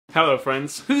Hello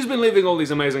friends, who's been leaving all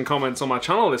these amazing comments on my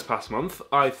channel this past month?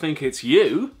 I think it's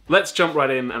you. Let's jump right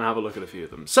in and have a look at a few of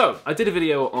them. So, I did a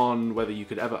video on whether you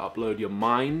could ever upload your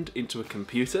mind into a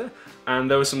computer,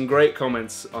 and there were some great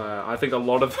comments. I think a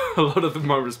lot of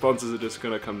my responses are just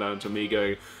going to come down to me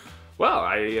going, well,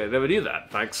 I never knew that,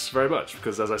 thanks very much,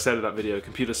 because as I said in that video,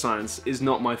 computer science is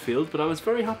not my field, but I was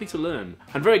very happy to learn.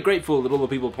 And very grateful that all the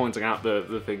people pointing out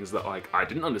the things that I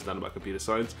didn't understand about computer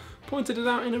science pointed it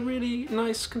out in a really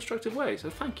nice, constructive way, so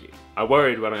thank you. I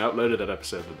worried when I uploaded that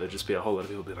episode that there'd just be a whole lot of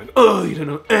people being like, oh, you don't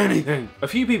know anything! A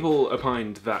few people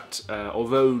opined that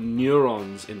although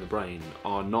neurons in the brain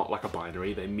are not like a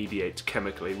binary, they mediate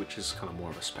chemically, which is kind of more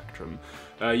of a spectrum,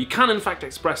 you can in fact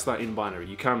express that in binary.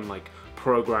 You can like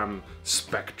program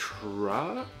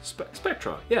spectra?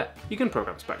 Spectra, yeah. You can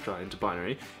program spectra into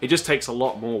binary. It just takes a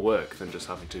lot more work than just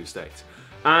having two states.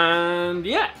 And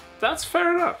yeah, that's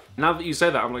fair enough. Now that you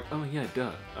say that, I'm like, oh yeah,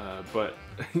 duh. But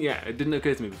yeah, it didn't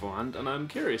occur to me beforehand, and I'm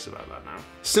curious about that now.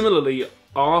 Similarly,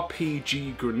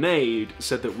 RPG Grenade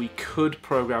said that we could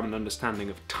program an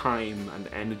understanding of time and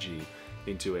energy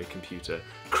into a computer.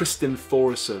 Kristen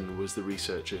Thorson was the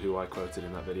researcher who I quoted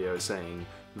in that video saying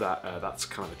that that's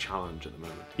kind of a challenge at the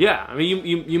moment. Yeah, I mean,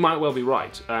 you might well be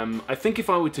right. I think if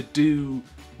I were to do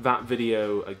that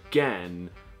video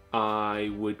again,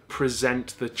 I would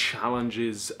present the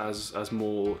challenges as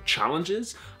more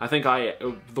challenges. I think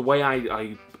the way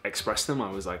I expressed them,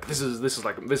 I was like, this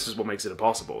is what makes it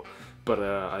impossible. But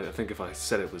I think if I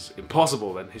said it was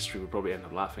impossible, then history would probably end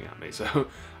up laughing at me. So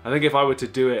I think if I were to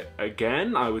do it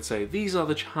again, I would say these are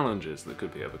the challenges that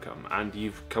could be overcome. And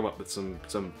you've come up with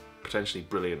some potentially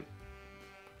brilliant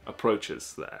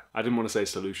approaches there. I didn't want to say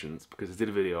solutions because I did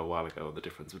a video a while ago on the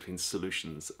difference between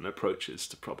solutions and approaches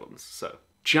to problems. So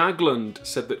Jagland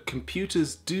said that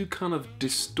computers do kind of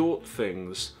distort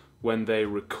things when they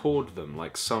record them,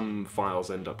 like some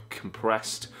files end up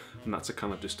compressed, and that's a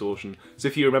kind of distortion. So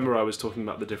if you remember, I was talking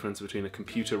about the difference between a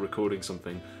computer recording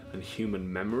something and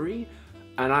human memory,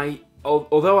 and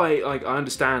although I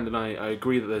understand and I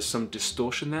agree that there's some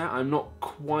distortion there, I'm not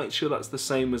quite sure that's the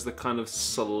same as the kind of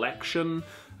selection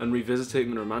and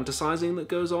revisiting and romanticizing that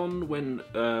goes on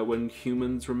when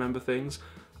humans remember things.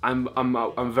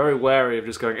 I'm very wary of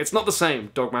just going, it's not the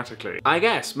same, dogmatically. I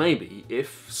guess, maybe,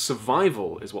 if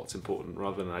survival is what's important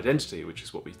rather than identity, which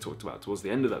is what we talked about towards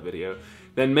the end of that video,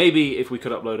 then maybe if we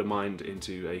could upload a mind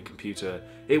into a computer,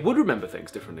 it would remember things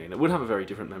differently, and it would have a very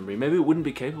different memory. Maybe it wouldn't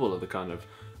be capable of the kind of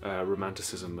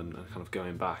romanticism and kind of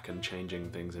going back and changing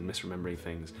things and misremembering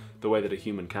things the way that a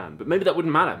human can. But maybe that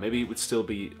wouldn't matter. Maybe it would still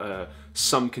be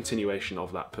some continuation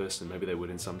of that person. Maybe they would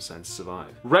in some sense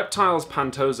survive. Reptiles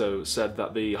Pantozo said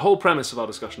that the whole premise of our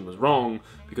discussion was wrong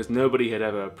because nobody had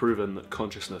ever proven that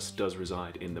consciousness does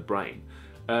reside in the brain.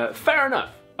 Fair enough.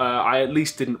 I at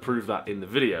least didn't prove that in the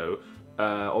video,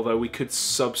 although we could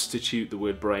substitute the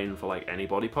word brain for like any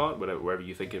body part, wherever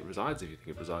you think it resides. If you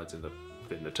think it resides in the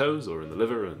toes or in the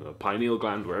liver or in the pineal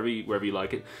gland, wherever you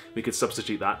like it, we could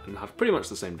substitute that and have pretty much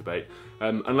the same debate.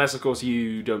 Unless, of course,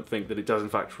 you don't think that it does in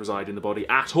fact reside in the body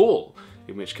at all,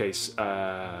 in which case,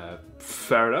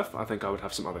 fair enough, I think I would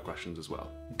have some other questions as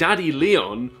well. Daddy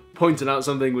Leon pointed out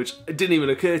something which didn't even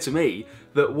occur to me,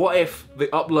 that what if the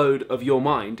upload of your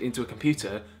mind into a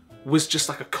computer was just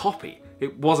like a copy?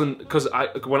 It wasn't, because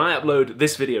when I upload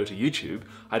this video to YouTube,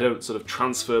 I don't sort of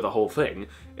transfer the whole thing,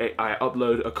 I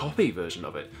upload a copy version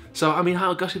of it. So, I mean,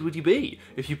 how gutted would you be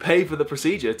if you pay for the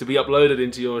procedure to be uploaded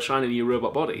into your shiny new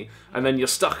robot body, and then you're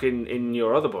stuck in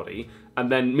your other body,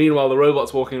 and then meanwhile the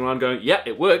robot's walking around going, yeah,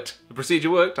 it worked, the procedure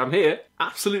worked, I'm here.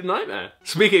 Absolute nightmare.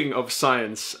 Speaking of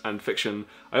science and fiction,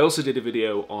 I also did a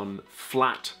video on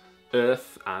flat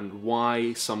Earth and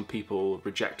why some people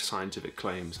reject scientific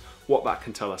claims, what that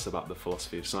can tell us about the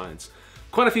philosophy of science.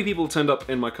 Quite a few people turned up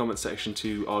in my comment section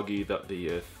to argue that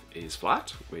the Earth is flat,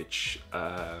 which,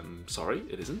 sorry,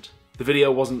 it isn't. The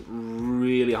video wasn't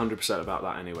really 100% about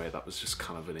that anyway, that was just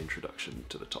kind of an introduction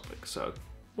to the topic, so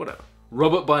whatever.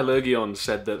 Robert Bylergion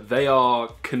said that they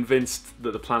are convinced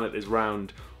that the planet is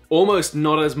round, almost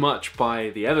not as much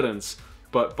by the evidence,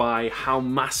 but by how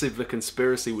massive the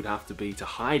conspiracy would have to be to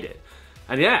hide it.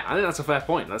 And yeah, I think that's a fair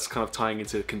point. That's kind of tying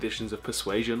into conditions of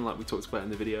persuasion, like we talked about in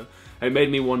the video. It made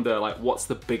me wonder, like, what's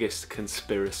the biggest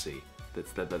conspiracy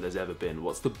that there's ever been?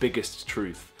 What's the biggest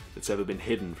truth that's ever been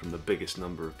hidden from the biggest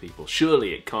number of people?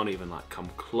 Surely it can't even like come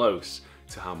close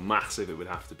to how massive it would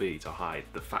have to be to hide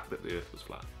the fact that the Earth was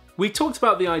flat. We talked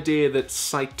about the idea that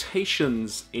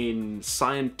citations in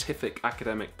scientific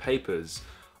academic papers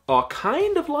are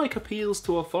kind of like appeals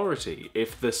to authority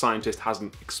if the scientist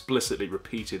hasn't explicitly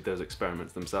repeated those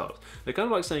experiments themselves. They're kind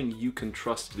of like saying you can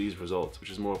trust these results, which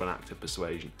is more of an act of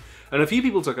persuasion. And a few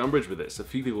people took umbrage with this. A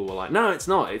few people were like, no, it's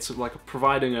not. It's like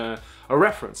providing a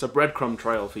reference, a breadcrumb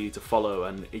trail for you to follow,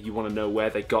 and you want to know where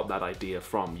they got that idea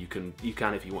from. You can,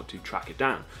 if you want to, track it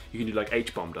down. You can do like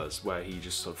H-Bomb does, where he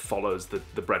just sort of follows the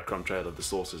breadcrumb trail of the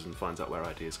sources and finds out where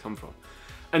ideas come from.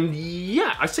 And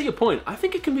yeah, I see your point. I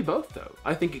think it can be both, though.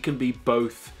 I think it can be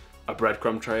both a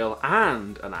breadcrumb trail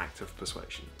and an act of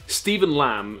persuasion. Stephen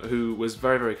Lamb, who was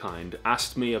very, very kind,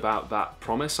 asked me about that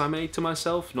promise I made to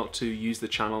myself not to use the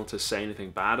channel to say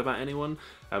anything bad about anyone.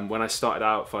 When I started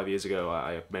out 5 years ago,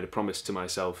 I made a promise to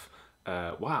myself,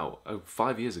 5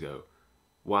 years ago.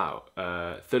 Wow,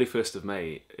 31st of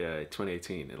May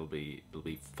 2018, it'll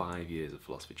be 5 years of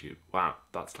Philosophy Tube. Wow,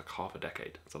 that's like half a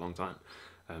decade. It's a long time.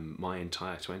 My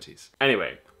entire 20s.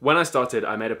 Anyway, when I started,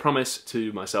 I made a promise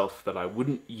to myself that I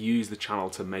wouldn't use the channel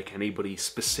to make anybody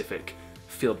specific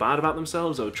feel bad about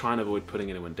themselves or try and avoid putting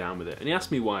anyone down with it. And he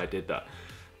asked me why I did that.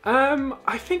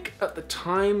 I think at the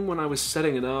time when I was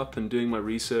setting it up and doing my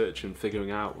research and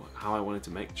figuring out how I wanted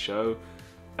to make the show,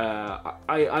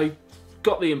 I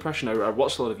got the impression, I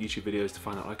watched a lot of YouTube videos to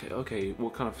find out, okay,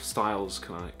 what kind of styles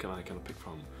can I kind of pick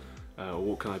from? Or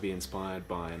what can I be inspired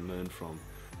by and learn from?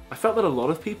 I felt that a lot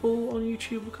of people on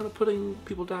YouTube were kind of putting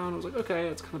people down. I was like, okay,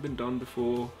 it's kind of been done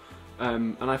before.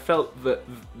 And I felt that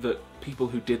people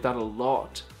who did that a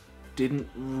lot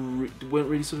weren't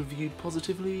really sort of viewed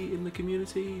positively in the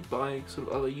community by sort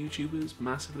of other YouTubers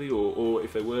massively, or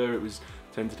if they were, it was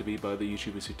tended to be by the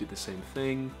YouTubers who did the same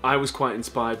thing. I was quite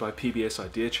inspired by PBS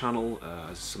Idea Channel,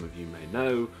 as some of you may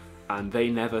know, and they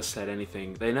never said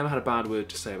anything, they never had a bad word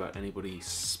to say about anybody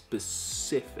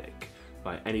specific.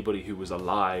 By anybody who was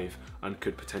alive and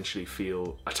could potentially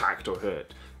feel attacked or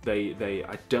hurt.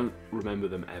 I don't remember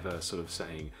them ever sort of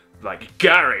saying, like,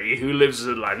 Gary, who lives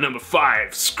at like number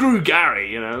 5, screw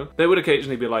Gary, you know? They would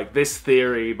occasionally be like, this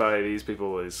theory by these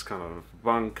people is kind of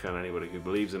bunk, and anybody who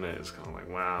believes in it is kind of like,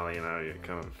 wow, you know,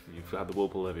 you've had the wool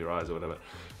pulled over your eyes or whatever.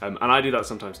 And I do that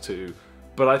sometimes too.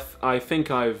 But I think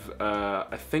I've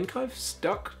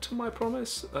stuck to my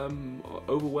promise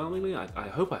overwhelmingly. I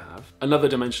hope I have. Another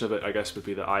dimension of it, I guess, would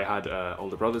be that I had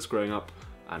older brothers growing up,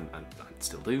 and I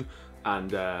still do,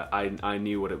 and I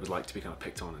knew what it was like to be kind of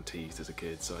picked on and teased as a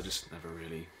kid. So I just never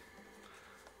really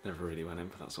went in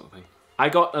for that sort of thing. I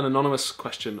got an anonymous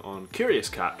question on Curious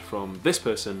Cat from this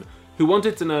person who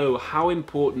wanted to know how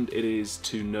important it is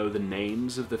to know the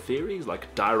names of the theories,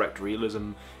 like direct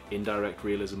realism, indirect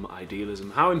realism,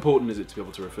 idealism. How important is it to be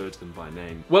able to refer to them by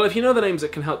name? Well, if you know the names,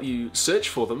 it can help you search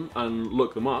for them and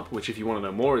look them up, which if you want to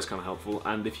know more is kind of helpful.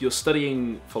 And if you're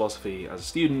studying philosophy as a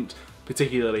student,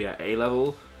 particularly at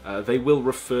A-level, they will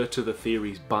refer to the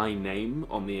theories by name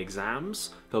on the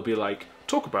exams. They'll be like,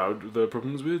 talk about the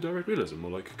problems with direct realism,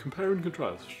 or like compare and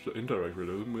contrast indirect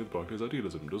realism with Berkeley's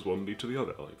idealism. Does one lead to the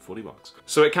other? Like 40 bucks.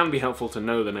 So it can be helpful to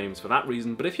know the names for that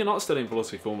reason, but if you're not studying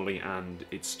philosophy formally and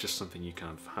it's just something you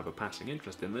kind of have a passing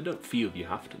interest in, then don't feel you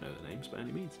have to know the names by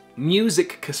any means.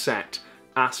 Music Cassette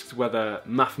asked whether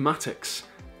mathematics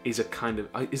is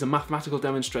a mathematical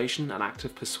demonstration an act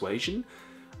of persuasion?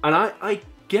 And I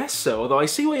guess so, although I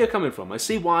see where you're coming from. I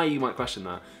see why you might question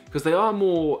that, because they are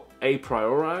more a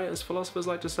priori, as philosophers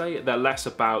like to say. They're less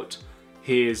about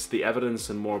here's the evidence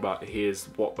and more about here's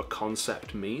what the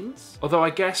concept means. Although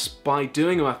I guess by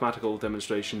doing a mathematical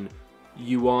demonstration,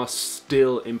 you are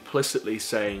still implicitly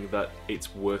saying that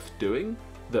it's worth doing,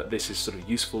 that this is sort of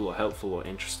useful or helpful or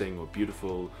interesting or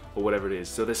beautiful or whatever it is.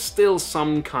 So there's still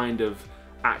some kind of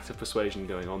act of persuasion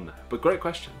going on there. But great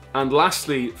question. And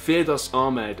lastly, Firdos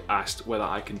Ahmed asked whether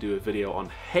I can do a video on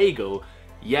Hegel.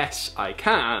 Yes, I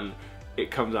can. It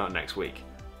comes out next week.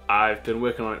 I've been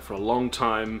working on it for a long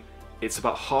time. It's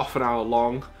about half an hour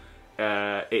long.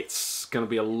 It's gonna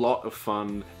be a lot of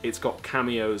fun. It's got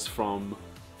cameos from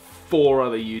 4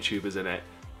 other YouTubers in it.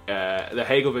 The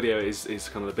Hegel video is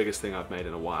kind of the biggest thing I've made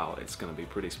in a while. It's gonna be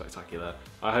pretty spectacular.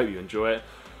 I hope you enjoy it.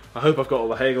 I hope I've got all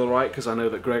the Hegel right, because I know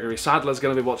that Gregory Sadler's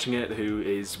going to be watching it, who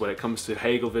is, when it comes to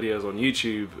Hegel videos on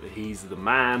YouTube, he's the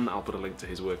man. I'll put a link to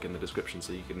his work in the description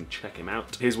so you can check him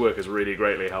out. His work has really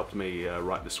greatly helped me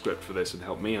write the script for this and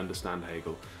helped me understand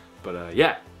Hegel. But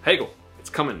yeah, Hegel, it's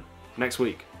coming next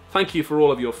week. Thank you for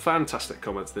all of your fantastic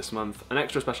comments this month. An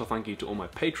extra special thank you to all my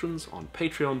patrons on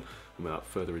Patreon. And without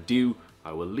further ado,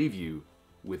 I will leave you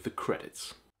with the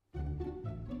credits.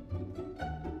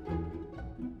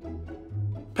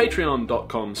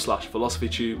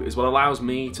 Patreon.com/philosophytube is what allows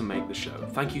me to make the show.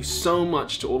 Thank you so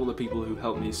much to all of the people who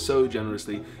helped me so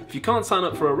generously. If you can't sign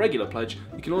up for a regular pledge,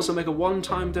 you can also make a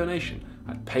one-time donation.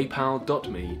 at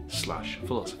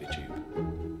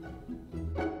paypal.me/philosophytube.